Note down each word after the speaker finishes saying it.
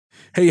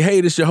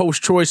Hey, this is your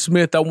host, Troy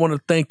Smith. I want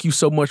to thank you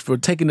so much for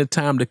taking the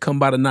time to come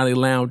by the Naughty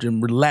Lounge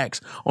and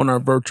relax on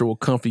our virtual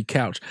comfy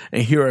couch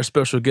and hear our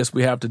special guest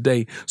we have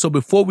today. So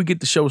before we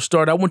get the show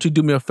started, I want you to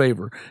do me a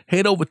favor.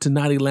 Head over to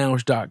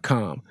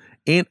naughtylounge.com,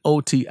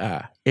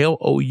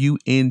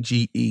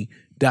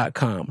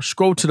 NOTILOUNGE.com.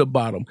 Scroll to the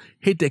bottom,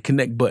 hit that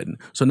connect button.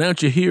 So now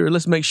that you're here,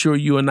 let's make sure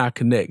you and I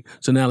connect.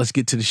 So now let's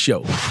get to the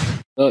show.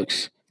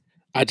 Lux,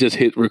 I just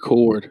hit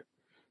record.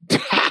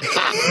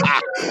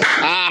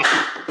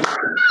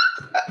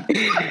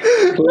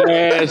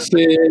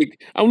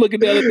 Classic. I'm looking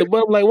down at the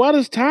button, like, why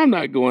does time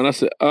not going? I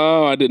said,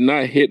 oh, I did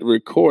not hit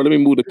record. Let me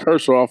move the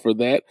cursor off of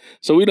that.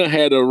 So we done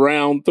had a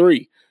round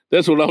 3.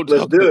 That's what I'm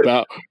talking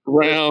about.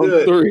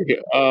 Round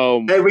 3.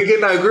 Hey, we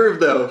getting our groove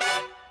though.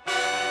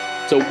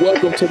 So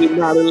welcome to the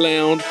Naughty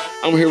Lounge.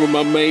 I'm here with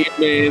my main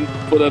man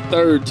for the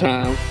 3rd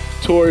time,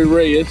 Torey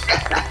Reyes.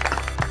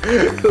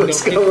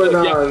 What's going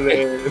on,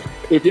 man?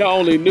 If y'all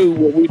only knew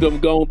what we done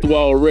gone through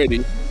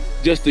already,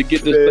 just to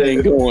get this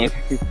thing going,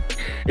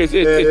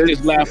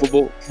 it's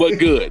laughable but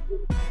good.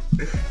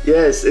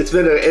 Yes, it's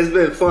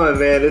been fun,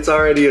 man. It's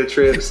already a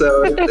trip,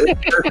 so it's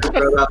perfect,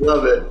 brother. I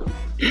love it.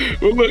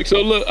 Well, look,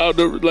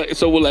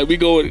 we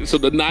go. So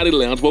the Naughty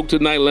Lounge, welcome to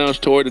the Naughty Lounge,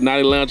 Torey. The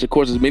Naughty Lounge, of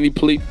course, as many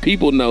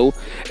people know,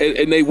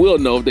 and they will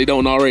know if they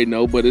don't already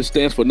know, but it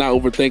stands for not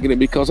overthinking it,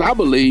 because I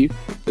believe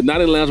the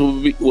Naughty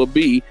Lounge will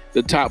be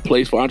the top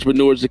place for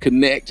entrepreneurs to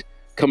connect,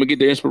 come and get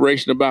their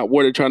inspiration about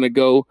where they're trying to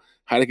go,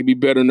 how they can be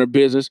better in their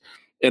business.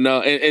 And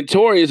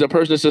Torey is a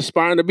person that's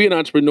aspiring to be an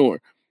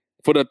entrepreneur.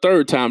 For the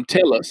 3rd time,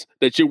 tell us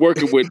that you're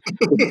working with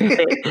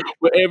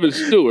with Evan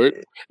Stewart,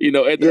 at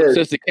the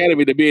Obsessed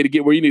Academy to be able to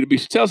get where you need to be.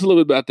 So tell us a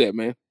little bit about that,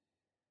 man.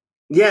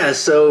 Yeah,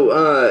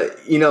 so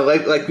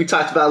like we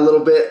talked about a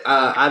little bit,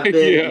 I've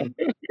been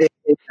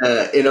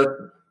in a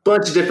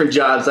bunch of different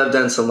jobs. I've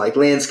done some like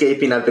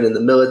landscaping. I've been in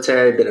the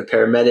military. I've been a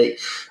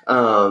paramedic,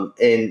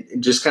 and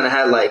just kind of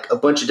had like a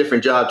bunch of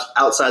different jobs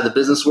outside the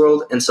business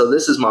world. And so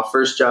this is my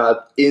first job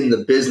in the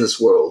business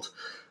world.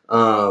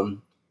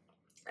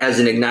 As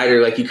an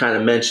igniter, like you kind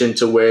of mentioned,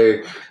 to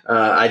where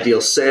I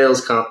deal sales,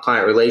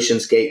 client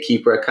relations,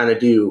 gatekeeper. I kind of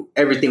do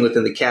everything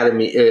within the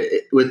academy,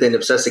 within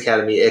Obsessed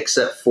Academy,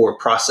 except for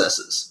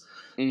processes.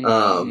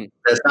 Mm-hmm.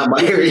 That's not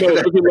my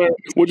area.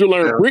 What you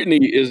learn,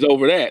 Brittany is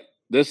over that.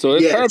 That's her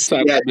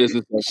side of the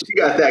business. She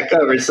got that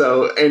covered,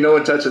 so ain't no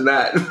one touching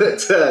that.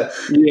 But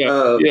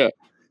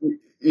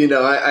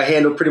I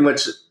handle pretty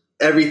much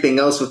everything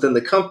else within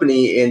the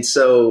company, and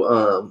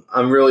so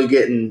I'm really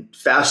getting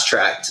fast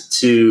tracked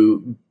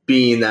to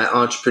being that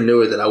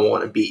entrepreneur that I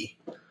want to be.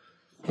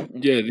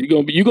 Yeah,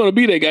 you're gonna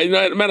be that guy.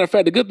 Matter of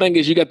fact, the good thing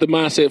is you got the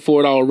mindset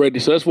for it already.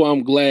 So that's why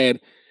I'm glad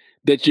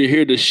that you're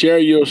here to share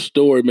your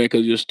story, man,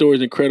 because your story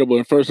is incredible.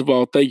 And first of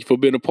all, thank you for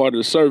being a part of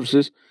the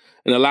services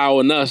and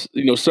allowing us,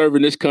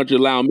 serving this country,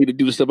 allowing me to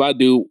do the stuff I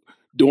do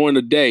during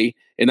the day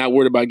and not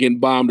worried about getting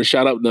bombed or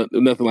shot up,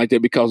 nothing like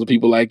that, because of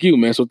people like you,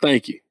 man. So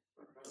thank you.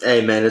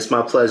 Hey, man, it's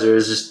my pleasure.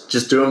 It's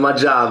just doing my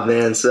job,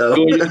 man. So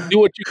do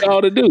what you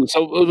got to do.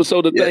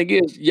 So the thing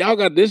is, y'all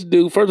got this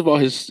dude. First of all,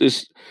 his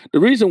the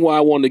reason why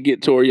I wanted to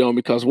get Torey on,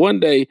 because one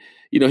day,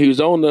 he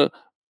was on one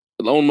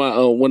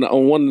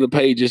of the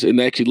pages and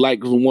actually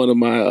liked one of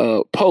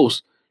my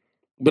posts.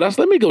 But I said,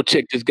 let me go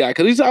check this guy,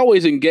 because he's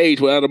always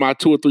engaged with out of my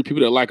 2 or 3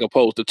 people that like a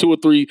post, the 2 or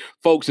 3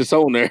 folks that's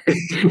on there. Let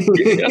me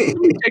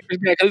check this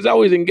guy, because he's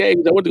always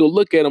engaged. I went to go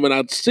look at him, and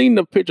I'd seen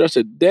the picture. I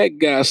said, that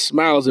guy's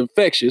smile is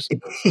infectious.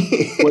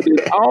 But then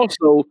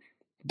also,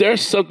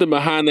 there's something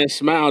behind that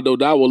smile, though,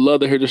 that I would love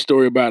to hear the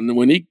story about. And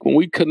when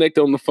we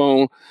connected on the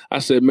phone, I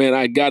said, man,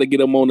 I got to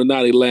get him on the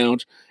Naughty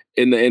Lounge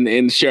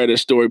and share that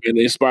story, man,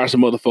 to inspire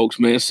some other folks,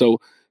 man. So,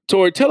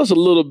 Torey, tell us a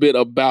little bit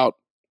about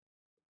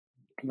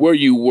where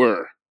you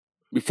were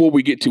before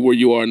we get to where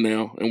you are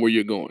now and where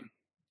you're going.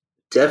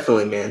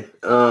 Definitely, man.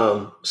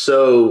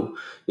 So,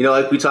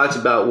 like we talked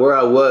about, where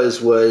I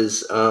was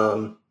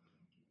a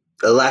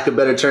lack of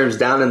better terms,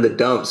 down in the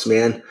dumps,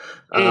 man.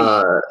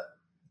 I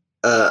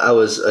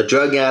was a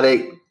drug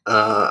addict.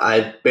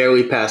 I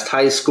barely passed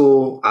high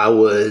school. I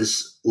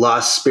was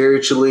lost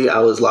spiritually. I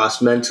was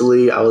lost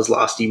mentally. I was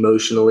lost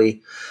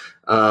emotionally.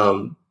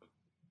 I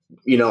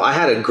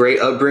had a great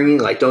upbringing.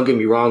 Like, don't get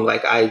me wrong.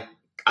 Like,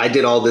 I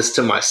did all this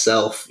to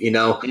myself,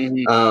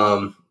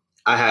 Mm-hmm.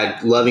 I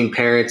had loving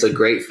parents, a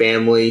great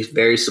family,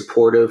 very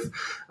supportive.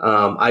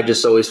 I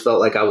just always felt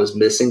like I was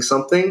missing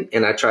something,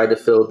 and I tried to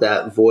fill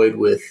that void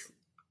with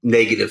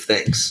negative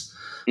things.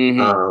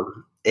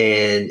 Mm-hmm.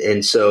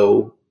 And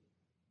so,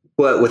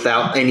 but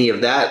without any of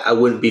that, I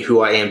wouldn't be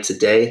who I am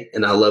today.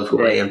 And I love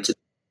who I am today.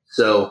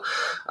 So,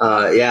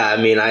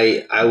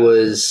 I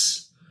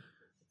was,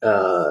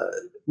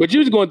 but you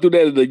was going through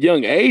that at a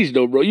young age,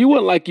 though, bro. You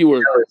weren't like you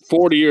were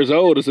 40 years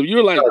old or something. You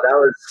were like, that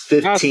was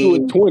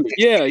 15, 20.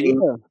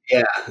 16,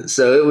 yeah.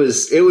 So it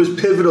was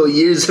pivotal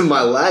years in my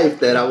life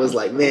that I was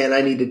like, man,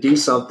 I need to do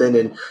something,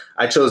 and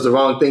I chose the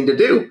wrong thing to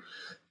do.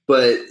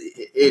 But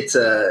it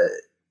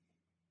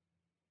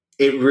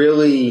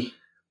really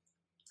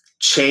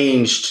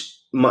changed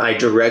my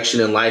direction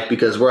in life,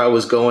 because where I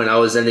was going, I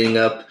was ending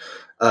up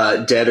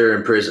dead or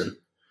in prison.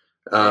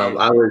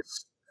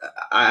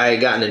 I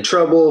had gotten in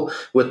trouble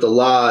with the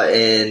law,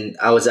 and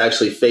I was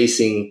actually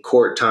facing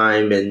court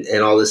time and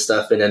all this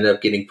stuff, and ended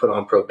up getting put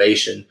on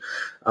probation.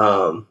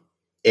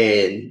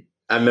 And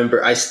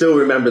I still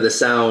remember the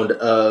sound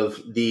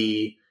of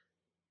the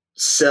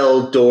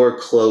cell door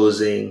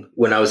closing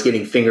when I was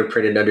getting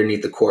fingerprinted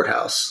underneath the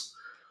courthouse.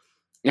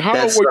 And how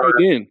old were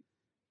you then?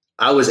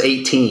 I was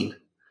 18.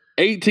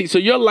 18. So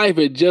your life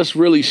had just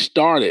really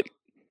started,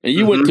 and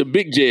you went to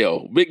big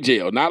jail,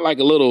 not like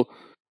a little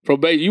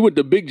probation. You went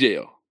to big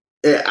jail.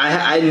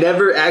 I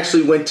never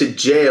actually went to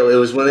jail. It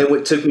was when they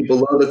took me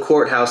below the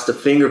courthouse to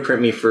fingerprint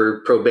me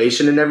for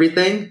probation and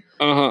everything.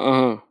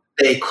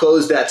 They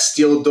closed that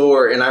steel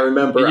door, and I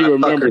remember I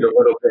puckered a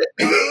little bit.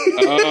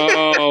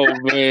 Oh,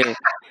 man.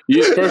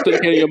 First thing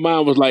came to your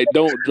mind was like,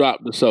 don't drop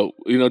the soap.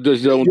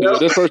 Just don't do it.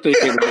 That's first thing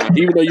came to mind,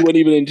 even though you weren't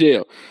even in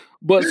jail.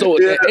 But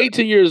so at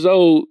 18 years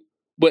old,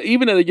 but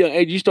even at a young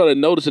age, you started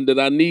noticing that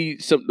I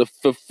need something to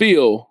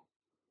fulfill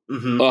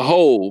a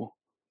hole.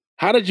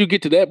 How did you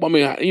get to that? I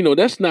mean,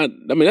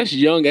 that's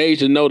young age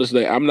to notice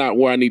that I'm not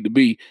where I need to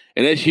be.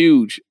 And that's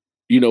huge,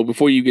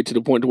 before you get to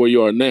the point to where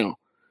you are now.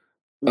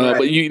 Right.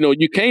 But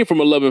you came from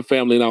a loving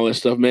family and all that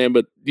stuff, man,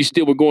 but you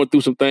still were going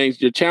through some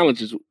things, your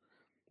challenges.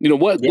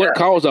 What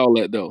caused all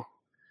that though?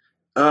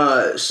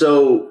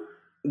 So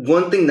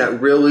one thing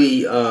that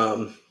really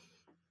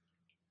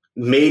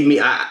made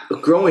me,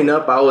 growing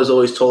up, I was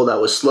always told I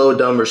was slow,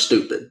 dumb, or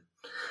stupid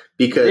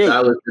because I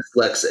was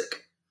dyslexic.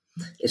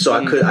 And so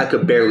I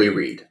could barely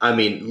read. I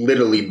mean,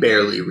 literally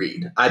barely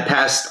read.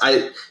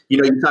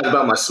 You talk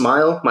about my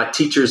smile. My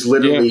teachers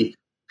literally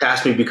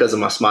passed me because of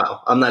my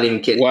smile. I'm not even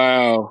kidding.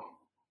 Wow.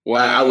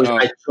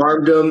 I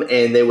charmed them,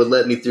 and they would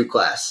let me through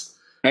class.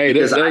 Hey,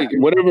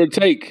 whatever it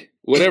take,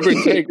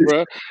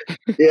 bro.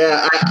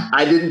 Yeah,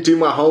 I didn't do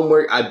my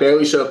homework. I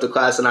barely showed up to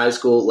class in high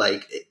school.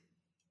 Like,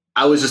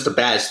 I was just a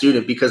bad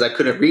student because I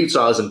couldn't read,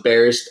 so I was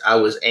embarrassed. I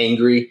was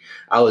angry.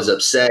 I was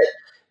upset.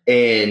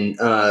 And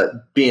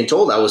being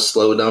told I was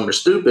slow, dumb, or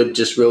stupid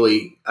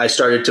I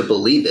started to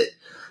believe it.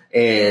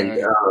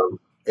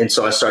 And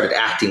so I started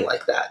acting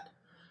like that.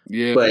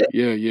 Yeah, but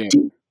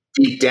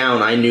Deep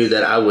down, I knew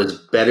that I was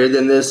better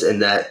than this,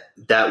 and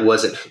that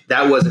wasn't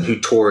who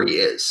Torey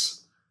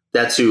is.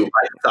 That's who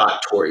I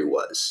thought Torey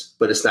was,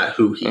 but it's not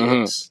who he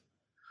is.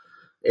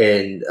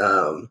 And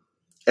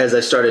as I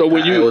started,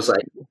 I was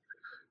like,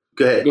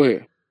 go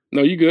ahead.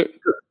 No, you good.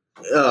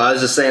 I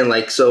was just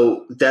saying,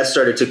 so that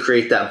started to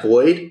create that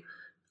void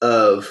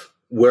of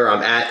where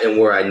I'm at and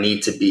where I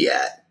need to be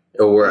at,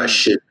 or where I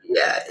should be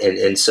at.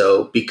 And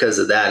so because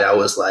of that, I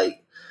was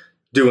like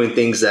doing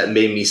things that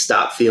made me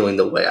stop feeling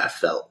the way I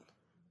felt.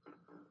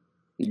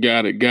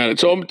 Got it.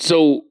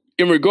 So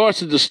in regards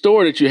to the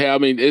story that you have, I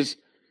mean,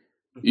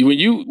 when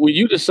did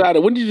you decide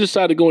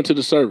to go into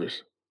the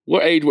service?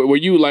 What age were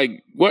you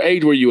at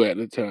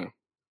the time?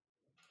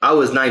 I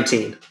was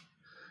 19.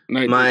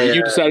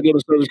 You decided to go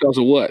to service because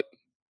of what?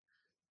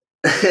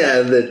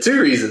 The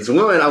two reasons.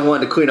 One, I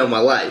wanted to clean up my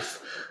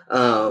life.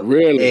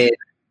 Really?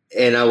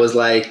 And I was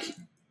like,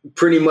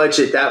 pretty much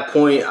at that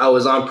point, I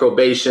was on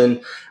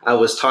probation. I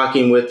was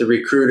talking with the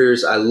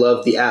recruiters. I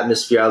loved the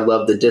atmosphere. I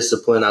loved the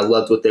discipline. I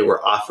loved what they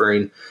were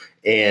offering.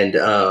 And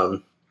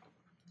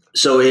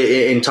so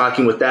in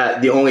talking with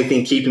that, the only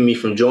thing keeping me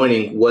from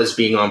joining was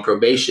being on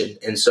probation.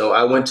 And so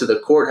I went to the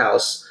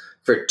courthouse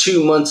for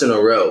 2 months in a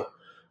row,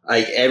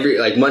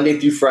 like Monday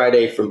through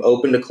Friday from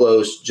open to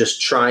close,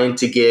 just trying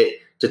to get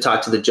to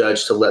talk to the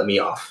judge to let me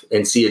off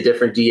and see a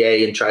different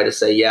DA and try to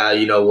say,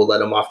 we'll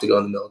let him off to go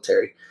in the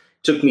military.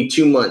 Took me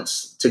 2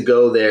 months to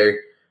go there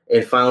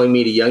and finally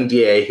meet a young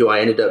DA who I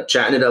ended up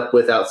chatting it up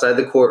with outside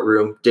the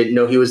courtroom. Didn't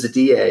know he was a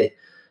DA.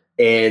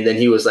 And then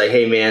he was like,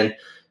 hey, man,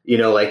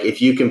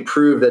 if you can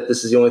prove that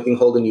this is the only thing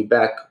holding you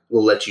back,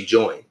 we'll let you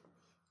join.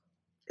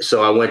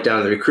 So I went down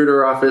to the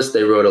recruiter office.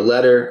 They wrote a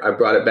letter. I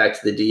brought it back to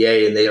the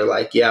DA, and they are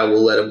like, yeah,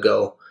 we'll let him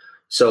go.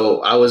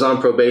 So I was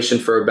on probation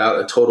for about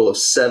a total of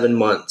 7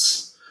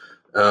 months.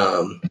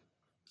 And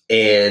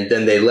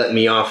then they let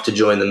me off to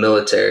join the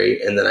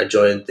military, and then I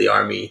joined the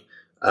Army.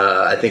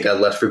 I think I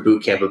left for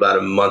boot camp about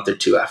a month or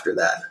two after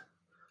that.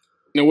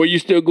 Now, were you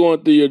still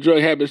going through your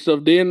drug habit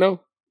stuff then,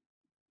 though?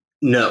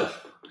 No.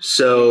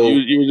 So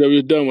you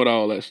were done with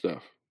all that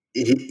stuff.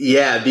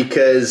 Yeah,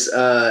 because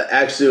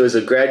actually it was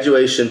a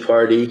graduation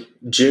party,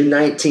 June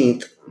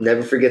 19th.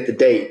 Never forget the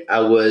date. I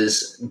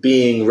was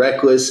being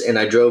reckless and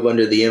I drove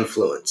under the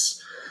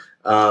influence.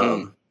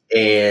 And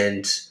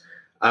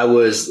I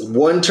was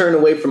one turn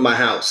away from my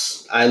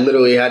house. I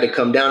literally had to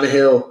come down a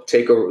hill,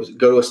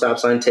 go to a stop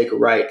sign, take a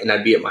right, and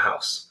I'd be at my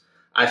house.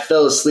 I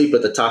fell asleep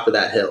at the top of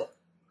that hill.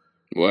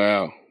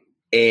 Wow.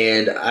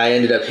 And I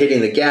ended up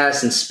hitting the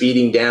gas and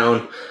speeding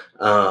down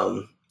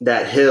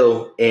that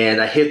hill,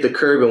 and I hit the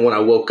curb. And when I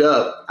woke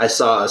up, I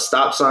saw a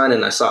stop sign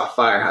and I saw a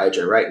fire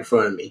hydrant right in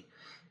front of me.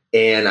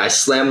 And I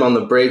slammed on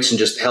the brakes and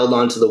just held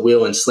onto the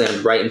wheel and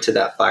slammed right into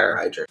that fire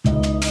hydrant.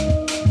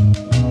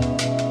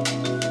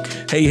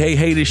 Hey,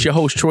 this is your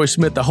host, Troy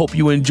Smith. I hope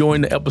you're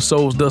enjoying the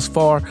episodes thus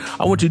far.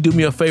 I want you to do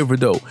me a favor,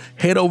 though.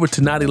 Head over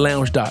to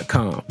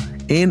naughtylounge.com.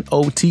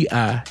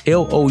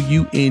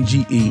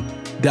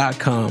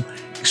 NOTILOUNGE.com.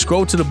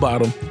 Scroll to the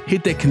bottom,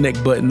 hit that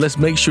connect button. Let's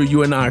make sure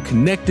you and I are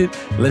connected.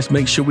 Let's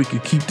make sure we can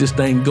keep this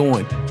thing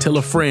going. Tell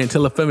a friend,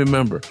 tell a family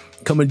member.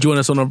 Come and join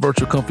us on our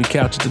virtual comfy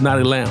couch at the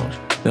Naughty Lounge.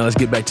 Now let's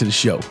get back to the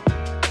show.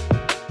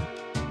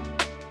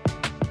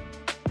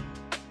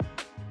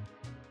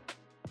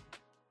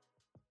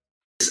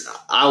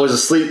 I was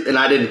asleep and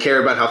I didn't care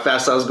about how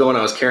fast I was going.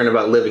 I was caring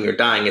about living or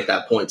dying at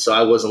that point. So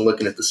I wasn't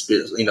looking at the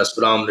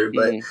speedometer,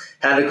 but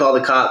had to call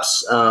the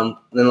cops.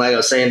 Then like I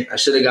was saying, I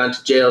should have gone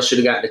to jail, should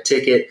have gotten a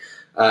ticket,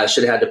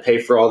 should have had to pay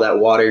for all that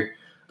water.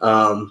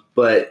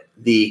 But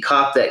the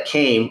cop that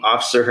came,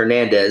 Officer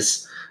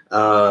Hernandez,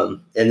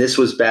 and this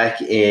was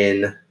back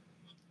in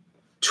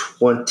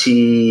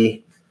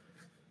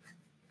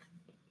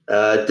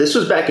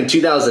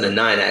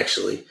 2009,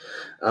 actually.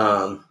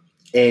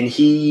 And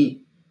he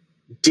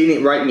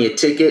didn't write me a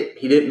ticket.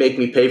 He didn't make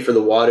me pay for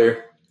the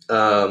water.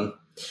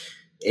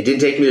 It didn't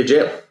take me to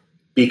jail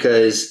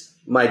because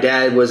my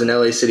dad was an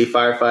LA City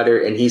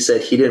firefighter, and he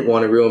said he didn't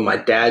want to ruin my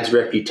dad's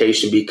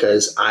reputation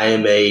because I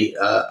am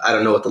I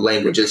don't know what the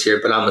language is here,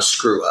 but I'm a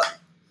screw up.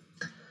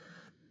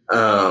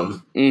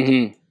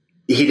 He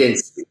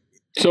didn't.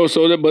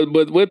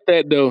 But with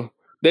that though,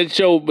 that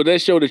showed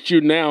that you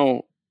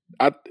now.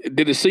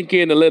 Did it sink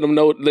in to let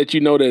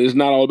you know that it's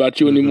not all about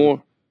you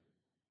anymore?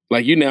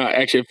 Like you now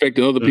actually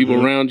affecting other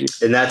people around you.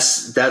 And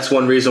that's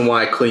one reason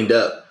why I cleaned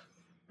up.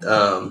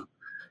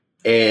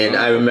 And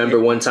I remember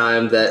one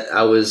time that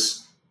I'll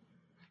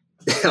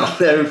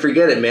never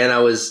forget it, man.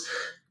 I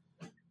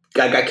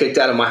got kicked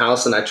out of my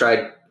house and I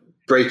tried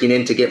breaking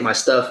in to get my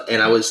stuff,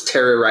 and I was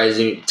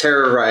terrified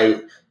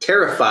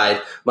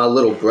my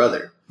little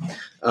brother.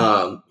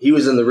 He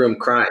was in the room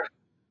crying.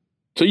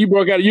 So you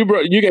got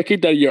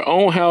kicked out of your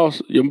own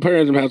house, your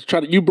parents' house.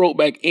 You broke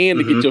back in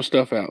to get your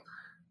stuff out.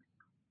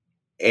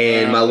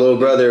 And my little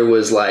brother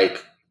was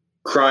like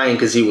crying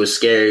because he was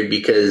scared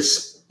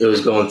because it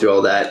was going through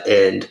all that.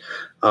 And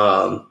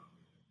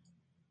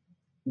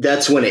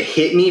that's when it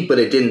hit me, but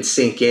it didn't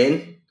sink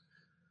in.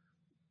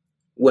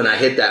 When I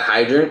hit that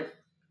hydrant,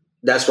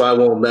 that's why I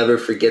won't never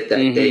forget that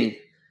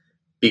day,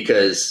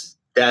 because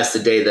that's the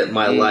day that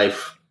my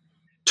life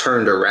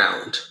turned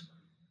around.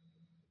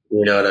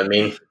 You know what I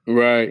mean?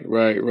 Right.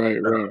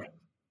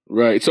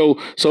 So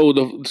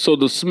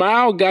the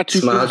smile got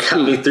you. Smile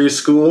got me through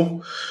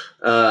school.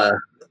 And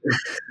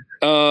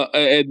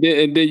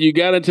then you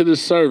got into the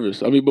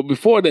service. I mean, but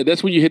before that,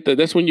 that's when you hit the.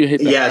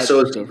 Yeah, so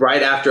it's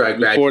right after I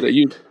graduated.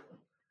 You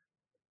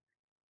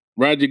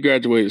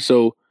graduated.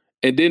 So,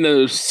 and then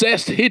the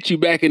Obsessed hit you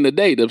back in the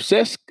day. The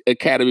Obsessed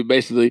Academy,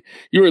 basically,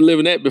 you were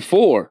living that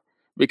before,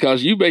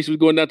 because you basically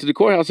going down to the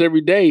courthouse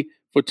every day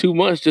for 2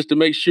 months just to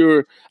make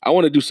sure I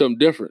want to do something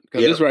different.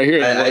 Because this right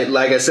here,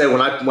 like I said,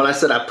 when I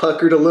said I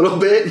puckered a little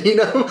bit,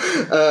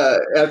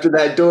 after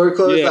that door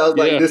closed, I was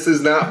like, this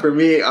is not for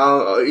me.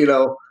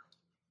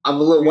 I'm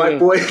a little white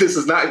boy. This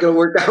is not going to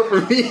work out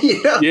for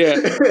me. Yeah.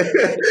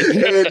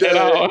 And,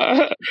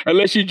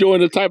 unless you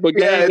join the type of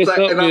gang. It's like,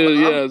 and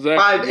I'm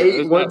exactly.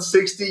 5'8",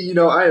 160.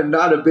 I am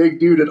not a big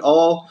dude at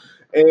all.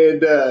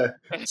 And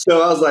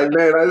so I was like,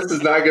 man, this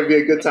is not going to be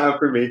a good time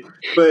for me.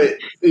 But,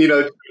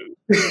 not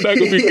going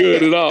to be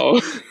good at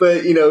all.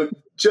 But,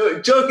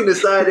 joking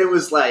aside, it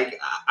was like,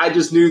 I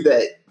just knew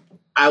that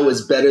I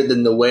was better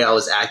than the way I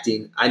was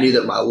acting. I knew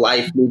that my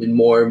life needed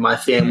more. My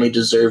family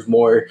deserved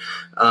more.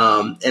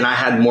 And I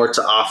had more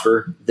to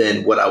offer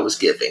than what I was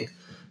giving.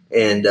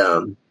 And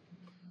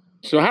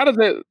so how does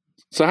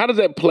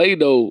that play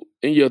though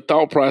in your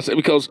thought process?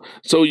 Because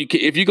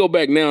if you go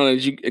back now,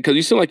 because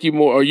you seem like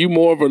are you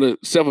more of a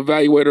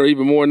self-evaluator or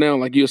even more now?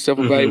 Like you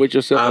self-evaluate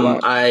yourself a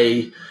lot?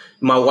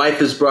 My wife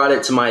has brought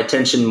it to my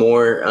attention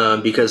more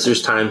because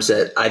there's times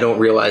that I don't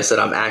realize that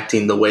I'm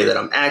acting the way that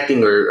I'm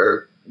acting,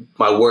 or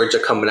my words are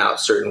coming out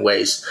certain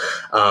ways.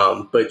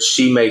 But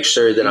she makes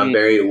sure that I'm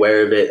very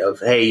aware of it, of,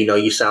 hey,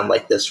 you sound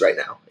like this right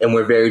now. And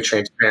we're very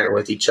transparent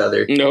with each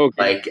other. Okay.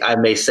 Like I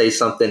may say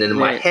something and in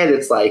my head,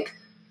 it's like,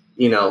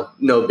 no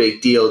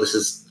big deal.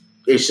 It's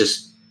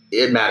just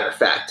matter of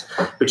fact.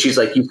 But she's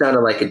like, you sounded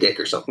like a dick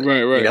or something.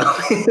 Right.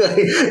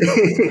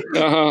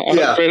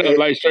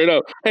 Straight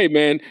up. Hey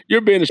man,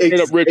 you're being a straight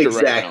up Richard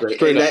exactly.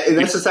 Right now. And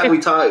that's just how we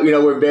talk.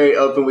 We're very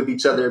open with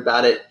each other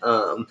about it.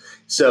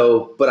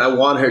 But I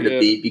want her to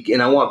be,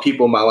 and I want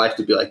people in my life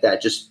to be like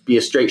that. Just be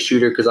a straight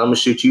shooter, because I'm gonna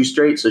shoot you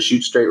straight. So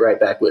shoot straight right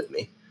back with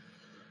me.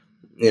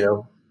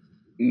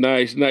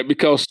 Nice.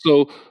 Because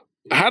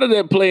how did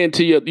that play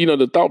into your,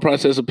 the thought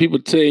process of people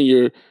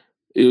saying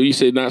you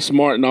said not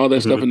smart and all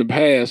that stuff in the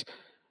past,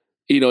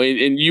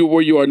 and you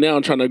where you are now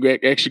trying to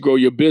actually grow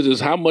your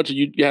business? How much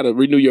you got to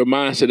renew your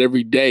mindset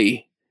every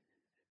day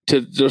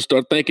to just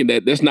start thinking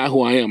that that's not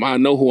who I am. I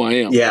know who I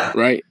am. Yeah.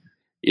 Right.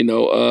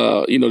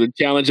 The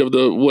challenge of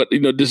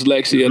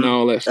dyslexia and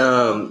all that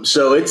stuff.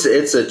 So it's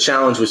a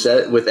challenge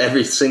with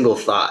every single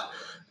thought.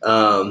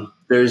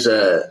 There's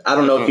I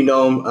don't know if you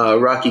know him,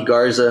 Rocky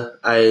Garza.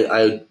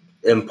 I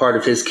am part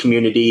of his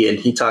community, and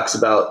he talks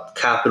about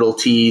capital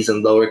T's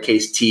and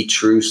lowercase t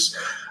truths.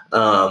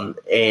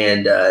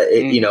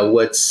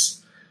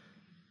 What's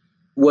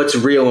what's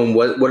real and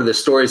what are the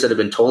stories that have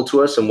been told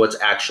to us and what's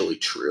actually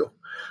true.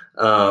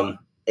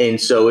 And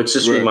so it's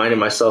just reminding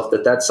myself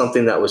that that's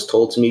something that was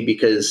told to me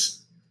because,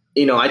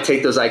 I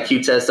take those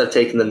IQ tests, I've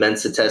taken the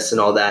Mensa tests and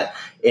all that.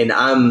 And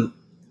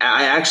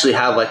I actually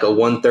have like a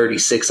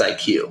 136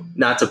 IQ,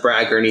 not to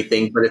brag or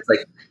anything, but it's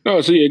like,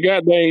 oh, so you're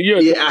goddamn,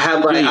 I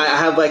have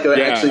like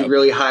actually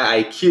really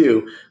high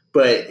IQ,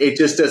 but it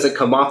just doesn't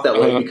come off that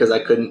way because I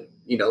couldn't,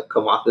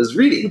 come off as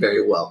reading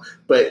very well,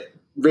 but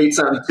read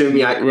something to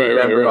me, I can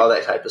remember all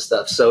that type of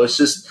stuff. So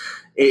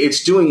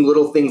it's doing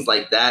little things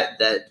like that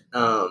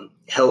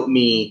help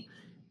me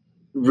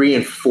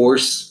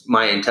reinforce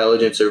my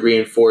intelligence or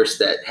reinforce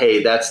that,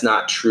 hey, that's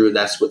not true.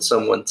 That's what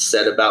someone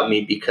said about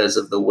me because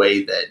of the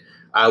way that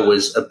I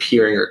was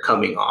appearing or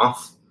coming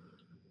off.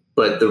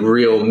 But the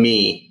real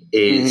me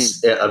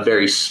is a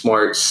very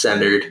smart,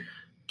 centered,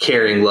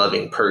 caring,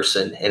 loving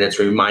person. And it's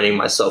reminding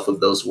myself of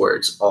those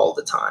words all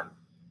the time.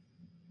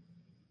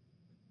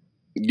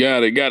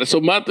 Got it. So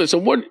what,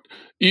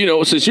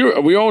 since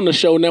we're on the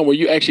show now where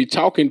you're actually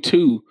talking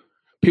to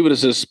people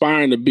that's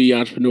aspiring to be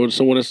entrepreneurs,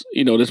 someone that's,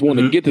 that's want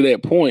to get to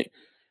that point,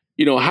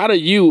 how do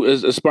you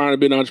as aspiring to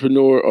be an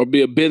entrepreneur or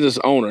be a business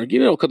owner,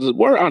 because the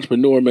word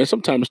entrepreneur, man,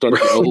 sometimes it starts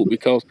to get old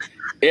because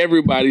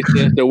everybody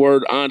says the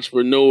word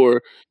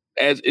entrepreneur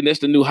and that's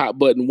the new hot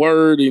button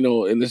word,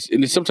 and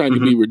it sometimes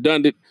can be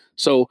redundant.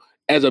 So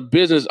as a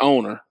business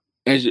owner,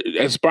 as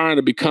aspiring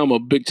to become a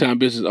big time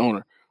business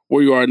owner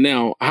where you are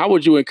now, how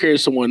would you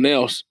encourage someone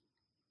else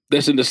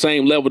that's in the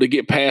same level to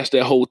get past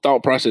that whole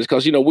thought process?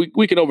 Because,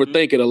 we can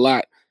overthink it a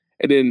lot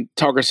and then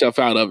talk ourselves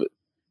out of it.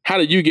 How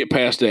do you get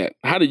past that?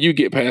 How do you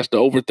get past the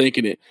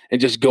overthinking it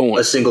and just going?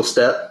 A single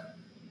step,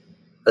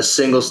 man.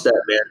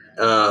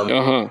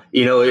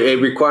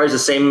 It requires the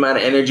same amount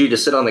of energy to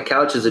sit on the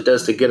couch as it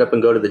does to get up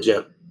and go to the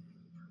gym.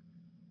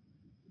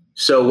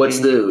 So what's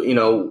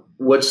to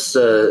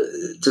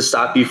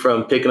stop you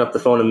from picking up the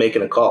phone and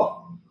making a call?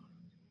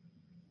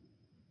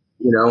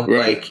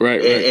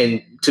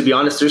 And to be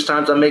honest, there's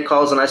times I make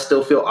calls and I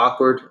still feel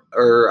awkward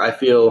or I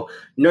feel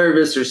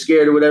nervous or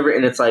scared or whatever.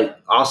 And it's like,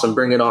 awesome,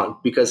 bring it on.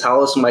 Because how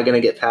else am I going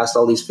to get past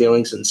all these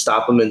feelings and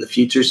stop them in the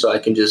future so I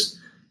can just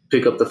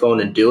pick up the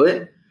phone and do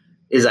it?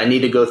 Is I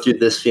need to go through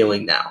this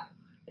feeling now.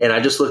 And I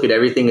just look at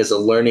everything as a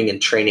learning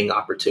and training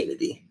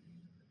opportunity.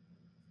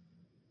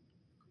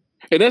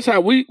 And that's how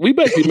we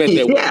basically met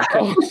that way.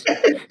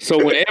 So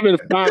when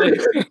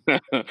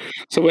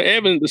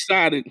Evan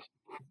decided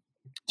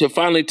to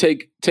finally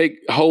take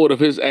hold of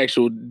his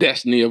actual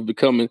destiny of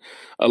becoming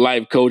a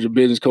life coach, a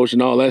business coach,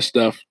 and all that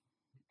stuff,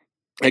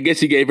 I guess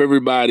he gave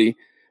everybody.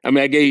 I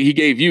mean, he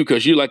gave you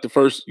because you're like the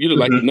first. You're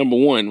like the number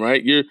one,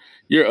 right? You're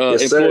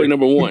yes, employee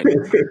number one,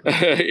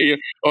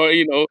 or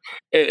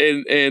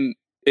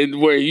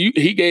and where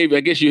he gave,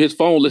 I guess, you his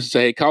phone list to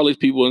say, hey, call these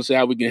people and say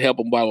how we can help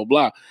them, blah blah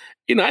blah.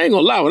 I ain't gonna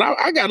lie, when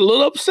I got a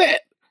little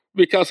upset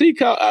because he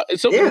called.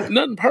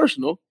 Nothing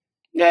personal.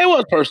 Yeah, it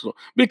was personal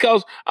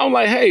because I'm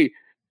like, hey.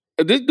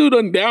 This dude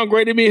done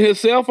downgraded me his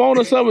cell phone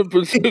or something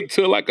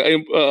to like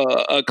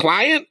a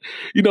client,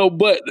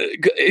 but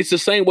it's the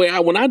same way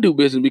when I do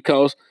business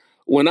because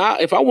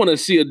if I want to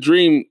see a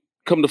dream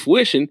come to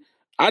fruition,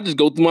 I just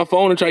go through my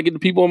phone and try to get the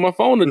people on my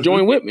phone to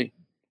join with me,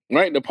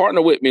 right? To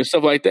partner with me and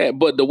stuff like that.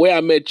 But the way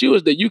I met you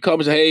is that you come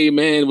and say, hey,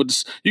 man,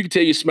 you can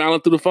tell you're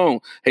smiling through the phone.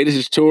 Hey, this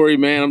is Torey,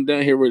 man. I'm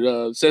down here with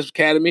Success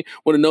Academy.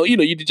 Want to know,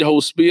 you did your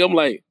whole spiel. I'm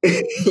like,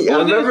 yeah,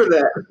 I remember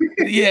that.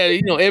 Yeah,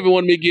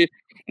 everyone may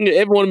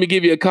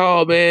give you a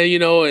call,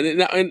 man,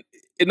 and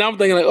I'm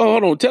thinking like, oh,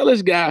 hold on, tell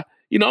this guy,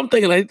 I'm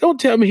thinking like, don't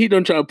tell me he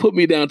done try to put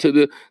me down to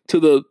the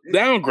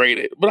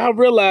downgraded. But I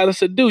realized, I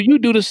said, dude, you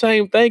do the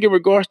same thing in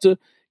regards to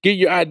get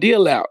your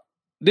ideal out.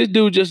 This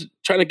dude just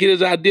trying to get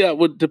his idea out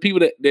with the people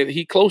that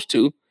he close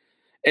to.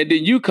 And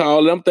then you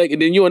call, and I'm thinking,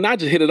 then you and I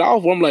just hit it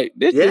off. I'm like,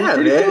 this dude,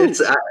 man,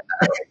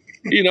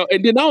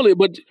 and then only,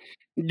 but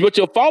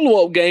your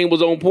follow-up game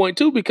was on point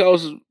too,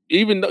 because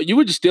even though you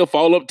would just still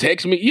follow up,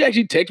 text me. You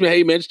actually text me,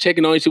 hey man, just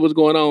checking on you, see what's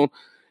going on.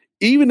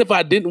 Even if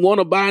I didn't want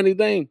to buy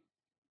anything,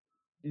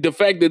 the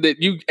fact that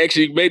you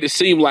actually made it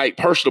seem like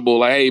personable,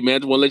 like, hey man, I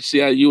just want to let you see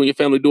how you and your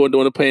family doing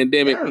during the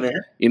pandemic.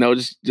 Yeah, man.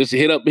 Just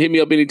hit me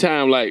up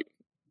anytime. Like,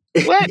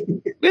 what?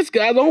 This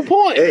guy's on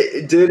point.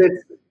 Hey, dude,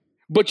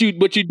 But you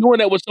doing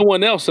that with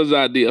someone else's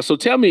idea. So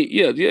tell me,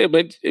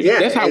 but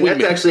that's how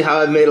that's actually how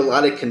I've made a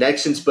lot of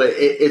connections. But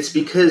it's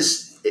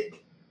because.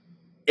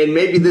 And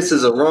maybe this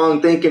is a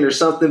wrong thinking or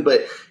something,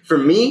 but for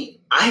me,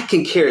 I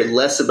can care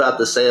less about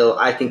the sale.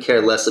 I can care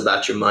less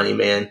about your money,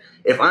 man.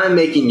 If I'm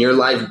making your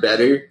life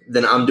better,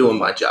 then I'm doing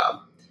my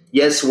job.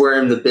 Yes,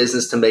 we're in the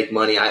business to make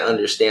money. I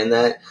understand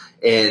that.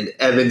 And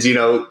Evan's,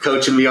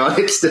 coaching me on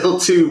it still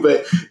too,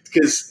 but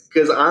because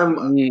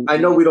I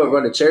know we don't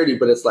run a charity,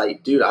 but it's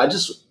like, dude,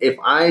 if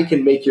I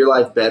can make your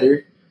life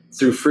better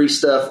through free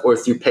stuff or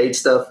through paid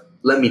stuff,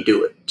 let me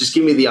do it. Just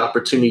give me the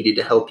opportunity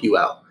to help you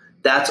out.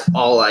 That's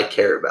all I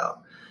care about.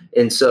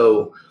 And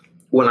so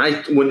when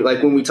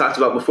we talked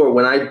about before,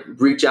 when I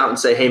reach out and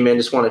say, hey man,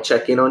 just want to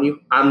check in on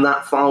you, I'm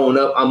not following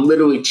up. I'm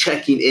literally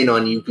checking in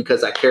on you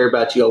because I care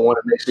about you. I want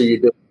to make sure you're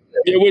doing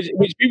Yeah,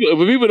 which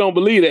people don't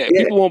believe that.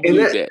 People won't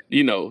believe that.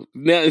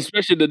 Now,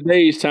 especially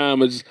today's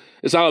time, it's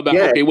all about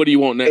okay, what do you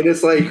want now? And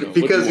it's like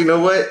because you know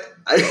what,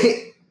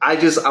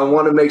 I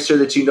want to make sure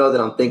that you know that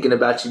I'm thinking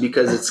about you,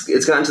 because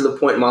it's gotten to the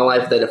point in my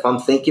life that if I'm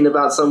thinking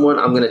about someone,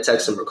 I'm going to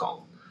text them or call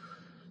them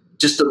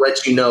just to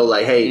let you know,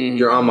 like, hey,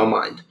 you're on my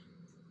mind.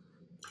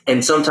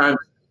 And sometimes,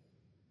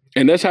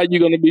 and that's how you're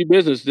going to be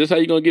business. That's how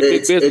you're going to get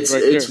big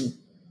business.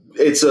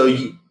 It's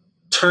a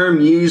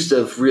term used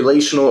of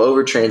relational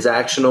over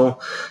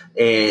transactional,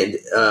 and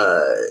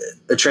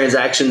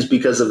transactions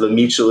because of a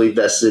mutually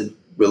vested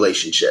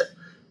relationship.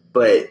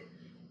 But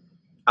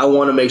I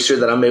want to make sure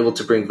that I'm able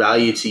to bring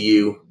value to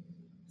you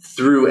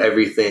through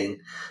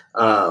everything.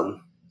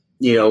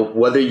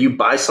 Whether you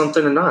buy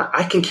something or not,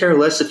 I can care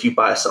less if you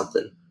buy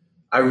something.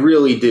 I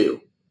really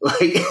do. Like,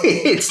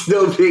 it's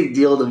no big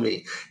deal to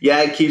me.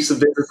 Yeah, it keeps the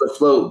business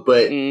afloat,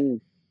 but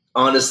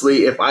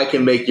honestly, if I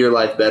can make your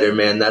life better,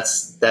 man,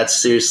 that's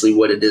seriously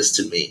what it is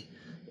to me.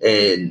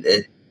 And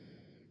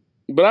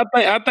but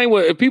I think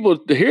if people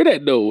hear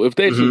that though, if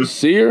they're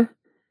sincere,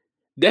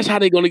 that's how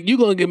you're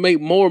gonna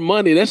make more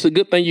money. That's a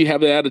good thing you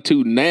have that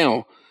attitude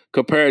now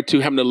compared to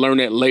having to learn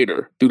that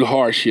later through the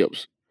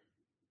hardships.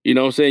 You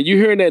know what I'm saying? You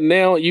hearing that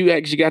now, you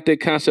actually got that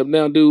concept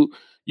now, dude.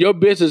 Your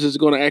business is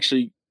gonna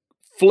actually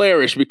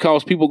flourish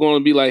because people are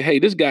gonna be like, hey,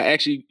 this guy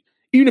actually,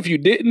 even if you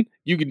didn't,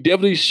 you can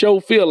definitely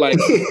feel like,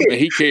 man,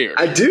 he cares.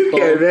 I do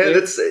care,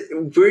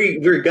 man.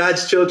 We're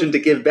God's children to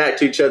give back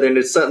to each other, and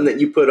it's something that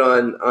you put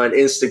on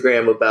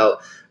Instagram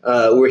about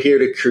we're here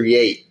to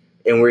create,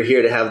 and we're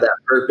here to have that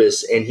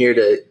purpose, and here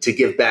to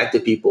give back to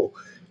people.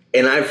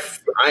 And I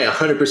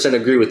 100%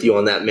 agree with you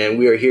on that, man.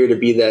 We are here to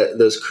be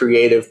those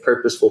creative,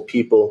 purposeful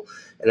people,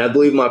 and I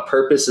believe my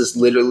purpose is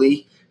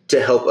literally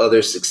to help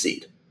others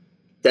succeed.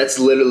 That's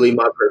literally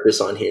my purpose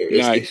on here,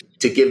 is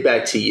to give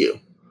back to you.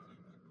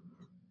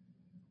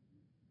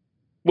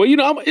 Well,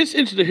 it's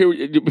interesting to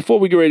hear, before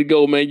we get ready to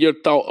go, man, your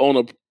thought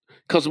on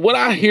because what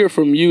I hear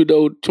from you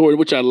though, Torey,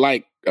 which I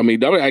like, I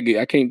mean,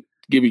 I can't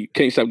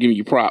stop giving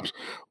you props,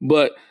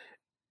 but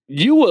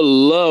you would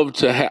love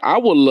to I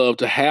would love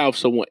to have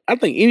someone, I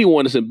think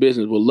anyone that's in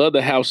business would love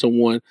to have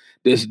someone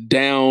that's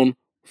down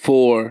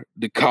for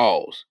the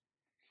cause.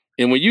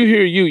 And when you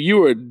hear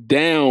you are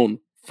down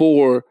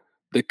for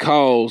the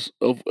cause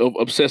of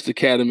Obsessed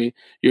Academy,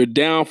 you're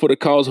down for the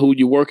cause of who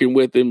you're working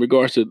with in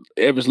regards to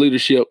Evan's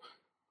leadership.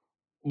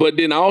 But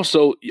then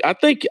also, I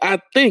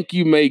think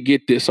you may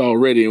get this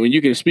already, and when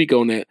you can speak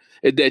on that,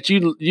 is that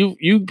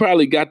you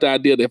probably got the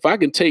idea that if I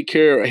can take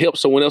care or help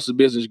someone else's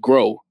business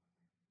grow,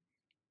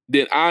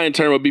 then I in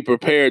turn will be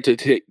prepared to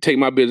take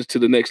my business to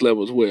the next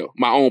level as well,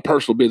 my own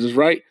personal business,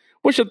 right?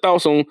 What's your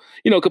thoughts on,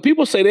 because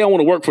people say they don't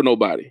want to work for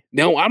nobody.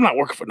 No, I'm not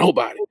working for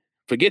nobody.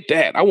 Forget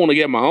that. I want to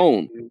get my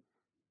own.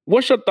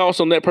 What's your thoughts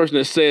on that person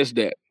that says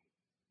that?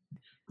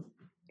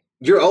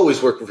 You're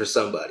always working for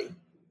somebody.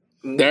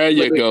 There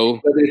you go.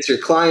 Whether it's your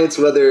clients,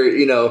 whether,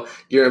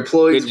 your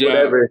employees,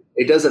 whatever,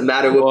 it doesn't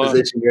matter what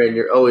position you're in,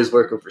 you're always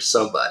working for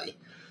somebody.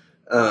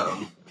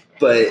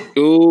 But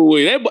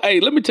hey,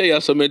 let me tell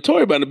y'all something, man.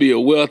 Torey about to be a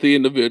wealthy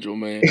individual,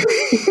 man.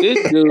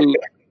 This dude,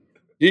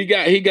 he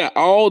got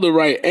all the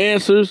right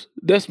answers.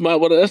 That's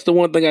the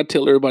one thing I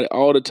tell everybody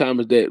all the time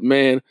is that,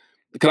 man,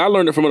 because I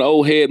learned it from an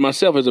old head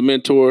myself as a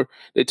mentor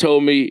that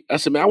told me, I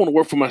said, man, I want to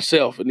work for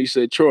myself. And he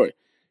said, Troy,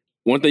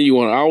 one thing you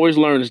want to always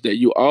learn is that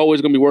you're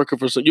always going to be working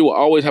for you will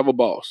always have a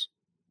boss.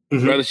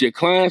 Mm-hmm. Whether it's your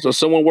clients or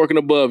someone working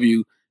above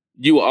you,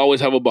 you will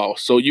always have a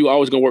boss. So you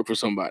always going to work for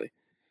somebody.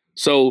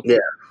 So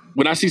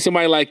when I see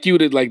somebody like you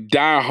that like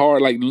die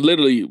hard, like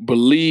literally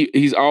believe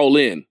he's all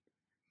in,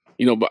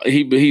 but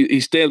he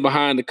stands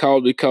behind the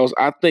cause because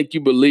I think you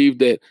believe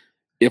that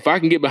if I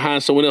can get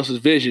behind someone else's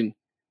vision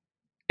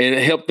and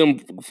help them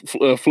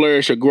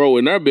flourish or grow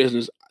in their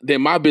business,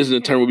 then my business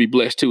in turn will be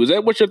blessed too. Is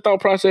that what your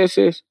thought process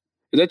is?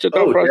 Is that your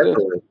thought process?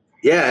 Definitely.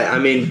 Yeah, I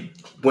mean,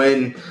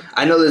 when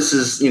I know this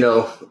is,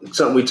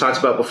 something we talked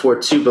about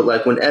before too, but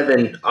like when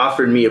Evan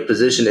offered me a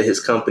position at his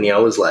company, I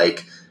was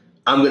like,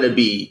 I'm going to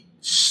be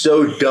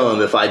so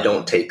dumb if I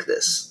don't take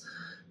this,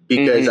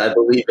 because I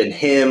believe in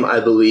him. I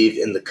believe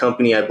in the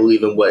company. I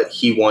believe in what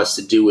he wants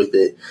to do with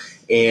it.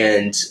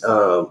 And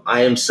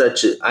I am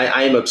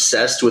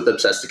obsessed with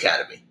Obsessed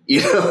Academy.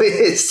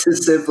 It's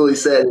just simply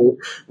said,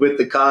 with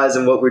the cause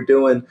and what we're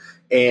doing,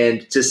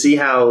 and to see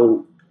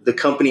how the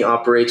company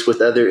operates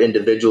with other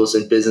individuals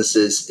and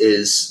businesses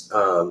is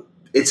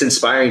it's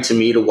inspiring to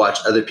me to watch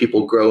other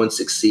people grow and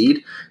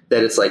succeed.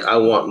 That it's like, I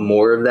want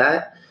more of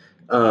that.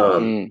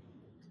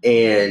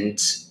 And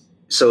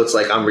so it's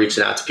like, I'm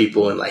reaching out to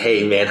people and like,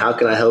 hey man, how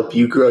can I help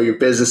you grow your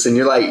business? And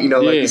you're like,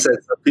 like you said,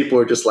 some people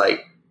are just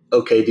like,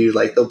 okay, dude,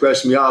 like they'll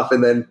brush me off.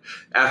 And then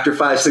after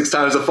 5-6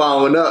 times of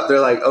following up,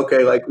 they're like,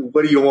 okay, like,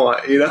 what do you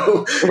want?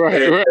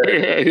 Right.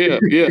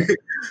 Yeah.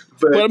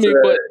 But I mean,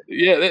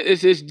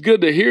 it's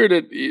good to hear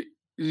that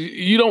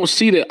you don't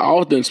see that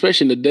often,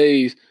 especially in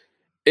today's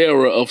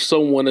era of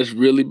someone that's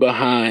really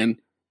behind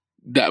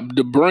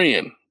the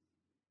brand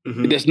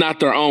that's not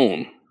their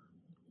own.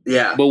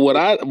 Yeah. But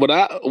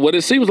what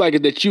it seems like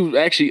is that you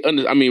actually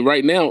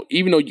right now,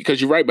 even though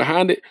because you're right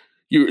behind it,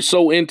 you're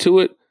so into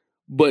it,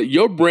 but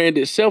your brand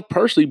itself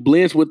personally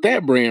blends with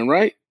that brand,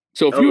 right?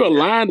 So if you're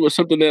aligned with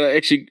something that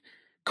actually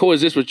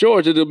coexists with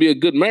yours, it'll be a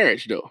good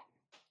marriage, though.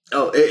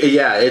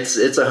 Yeah, it's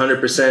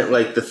 100%.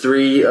 Like the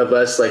three of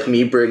us, like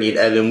me, Brittany, and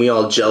Evan, we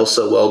all gel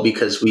so well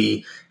because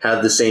we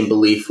have the same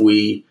belief.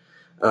 We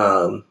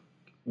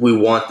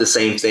want the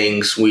same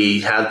things.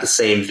 We have the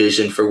same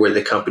vision for where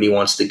the company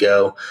wants to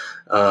go.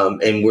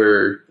 And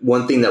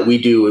one thing that we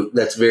do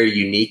that's very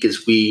unique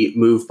is we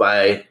move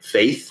by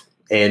faith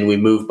and we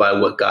move by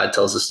what God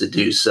tells us to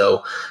do.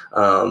 So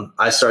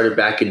I started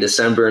back in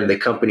December and the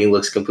company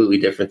looks completely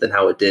different than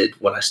how it did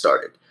when I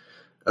started.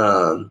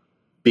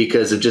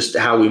 Because of just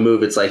how we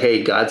move. It's like,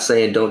 hey, God's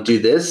saying don't do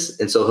this.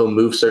 And so he'll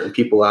move certain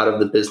people out of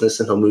the business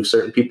and he'll move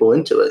certain people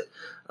into it.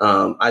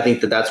 I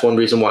think that's one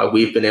reason why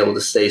we've been able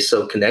to stay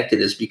so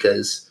connected is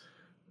because,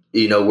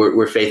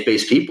 we're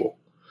faith-based people.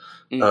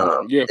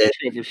 For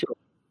sure.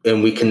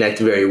 And we connect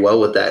very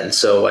well with that. And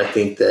so I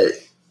think that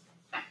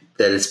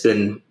it's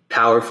been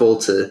powerful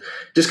to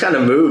just kind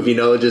of move,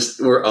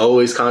 just we're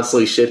always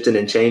constantly shifting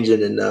and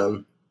changing.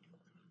 And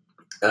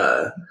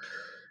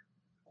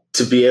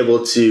to be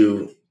able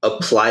to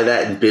apply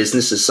that in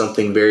business is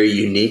something very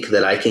unique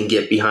that I can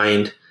get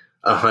behind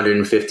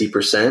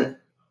 150%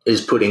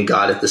 is putting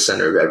God at the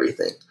center of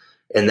everything.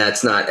 And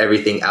that's not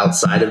everything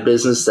outside of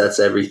business.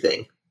 That's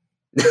everything.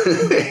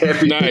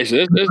 Nice.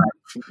 And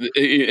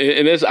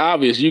it's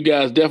obvious. You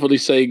guys definitely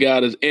say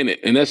God is in it,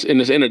 and it's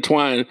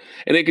intertwined,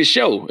 and it can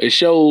show. It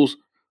shows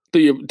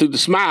through the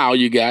smile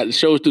you got. It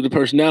shows through the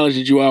personalities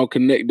that you all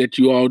connect, that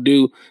you all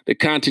do, the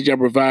content you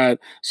provide.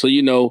 So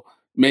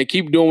man,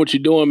 keep doing what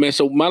you're doing, man.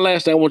 So my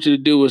last thing I want you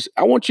to do is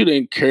I want you to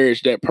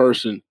encourage that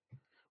person.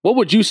 What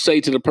would you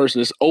say to the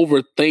person that's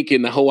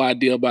overthinking the whole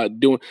idea about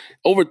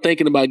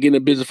overthinking about getting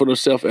a business for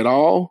themselves at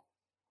all,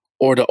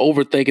 or the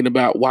overthinking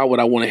about why would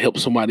I want to help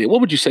somebody?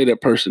 What would you say to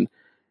that person?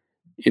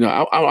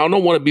 I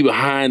don't want to be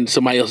behind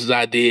somebody else's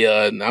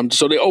idea, and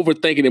so they're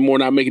overthinking it more,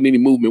 not making any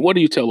movement. What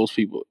do you tell those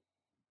people?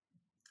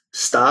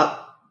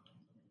 Stop,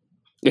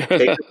 take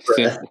a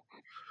breath,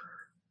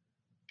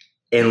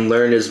 and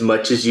learn as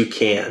much as you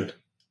can.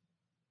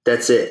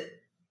 That's it.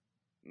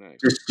 Nice.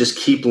 Just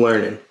keep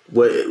learning.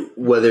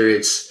 Whether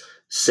it's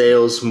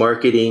sales,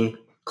 marketing,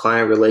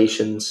 client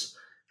relations,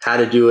 how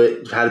to do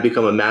it, how to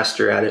become a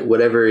master at it,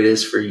 whatever it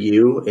is for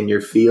you in your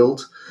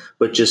field,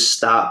 but just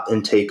stop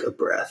and take a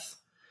breath.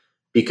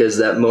 Because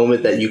that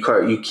moment that you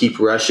keep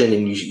rushing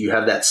and you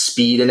have that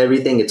speed and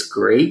everything, it's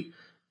great,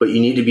 but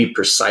you need to be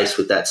precise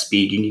with that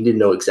speed. You need to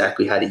know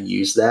exactly how to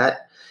use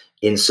that.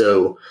 And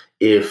so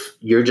if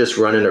you're just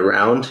running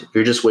around,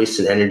 you're just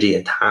wasting energy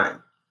and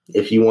time.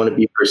 If you want to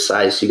be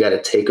precise, you got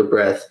to take a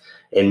breath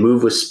and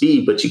move with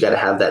speed, but you got to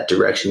have that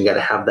direction. You got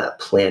to have that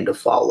plan to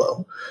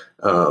follow.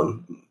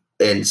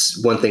 And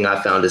one thing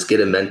I found is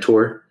get a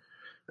mentor.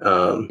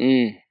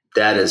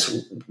 That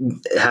is,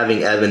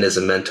 having Evan as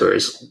a mentor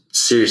is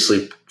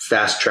seriously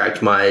fast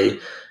tracked my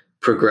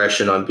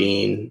progression on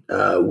being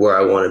where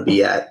I want to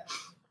be at.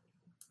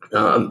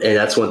 And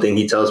that's one thing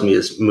he tells me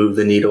is move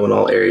the needle in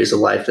all areas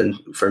of life. And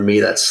for me,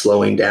 that's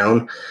slowing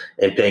down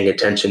and paying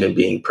attention and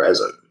being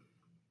present.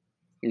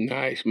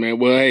 Nice, man.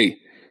 Well, hey,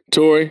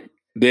 Torey,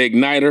 the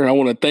Igniter, I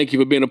want to thank you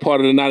for being a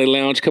part of the Naughty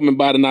Lounge, coming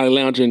by the Naughty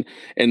Lounge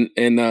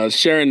and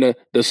sharing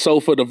the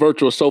sofa, the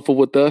virtual sofa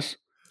with us,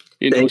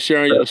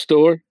 sharing your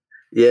story.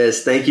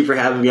 Yes, thank you for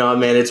having me on,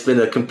 man. It's been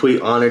a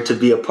complete honor to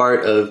be a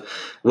part of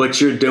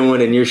what you're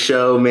doing in your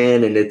show,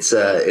 man, and it's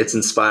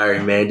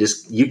inspiring, man.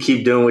 Just you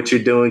keep doing what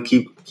you're doing,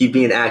 keep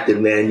being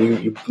active, man.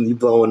 You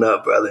blowing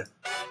up, brother.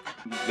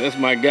 That's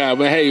my guy.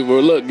 But hey,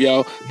 well, look,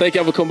 y'all, thank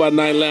y'all for coming by the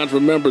Naughty Lounge.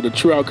 Remember, the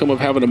true outcome of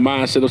having a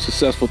mindset of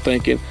successful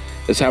thinking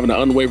is having an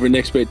unwavering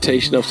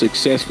expectation of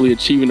successfully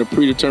achieving a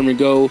predetermined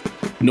goal,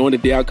 knowing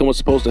that the outcome was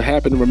supposed to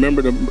happen.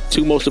 Remember, the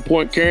two most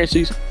important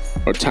currencies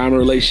are time and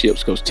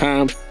relationships, because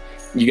time,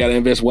 you got to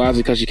invest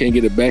wisely because you can't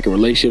get it back, and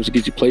relationships will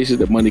get you places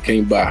that money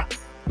can't buy.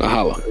 Now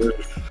holla.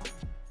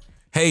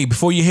 Hey,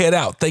 before you head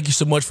out, thank you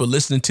so much for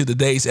listening to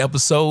today's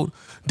episode.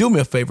 Do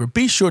me a favor,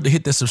 be sure to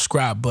hit the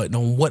subscribe button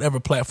on whatever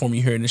platform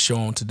you're hearing this show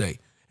on today.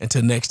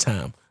 Until next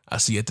time, I'll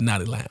see you at the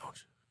Naughty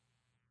Lounge.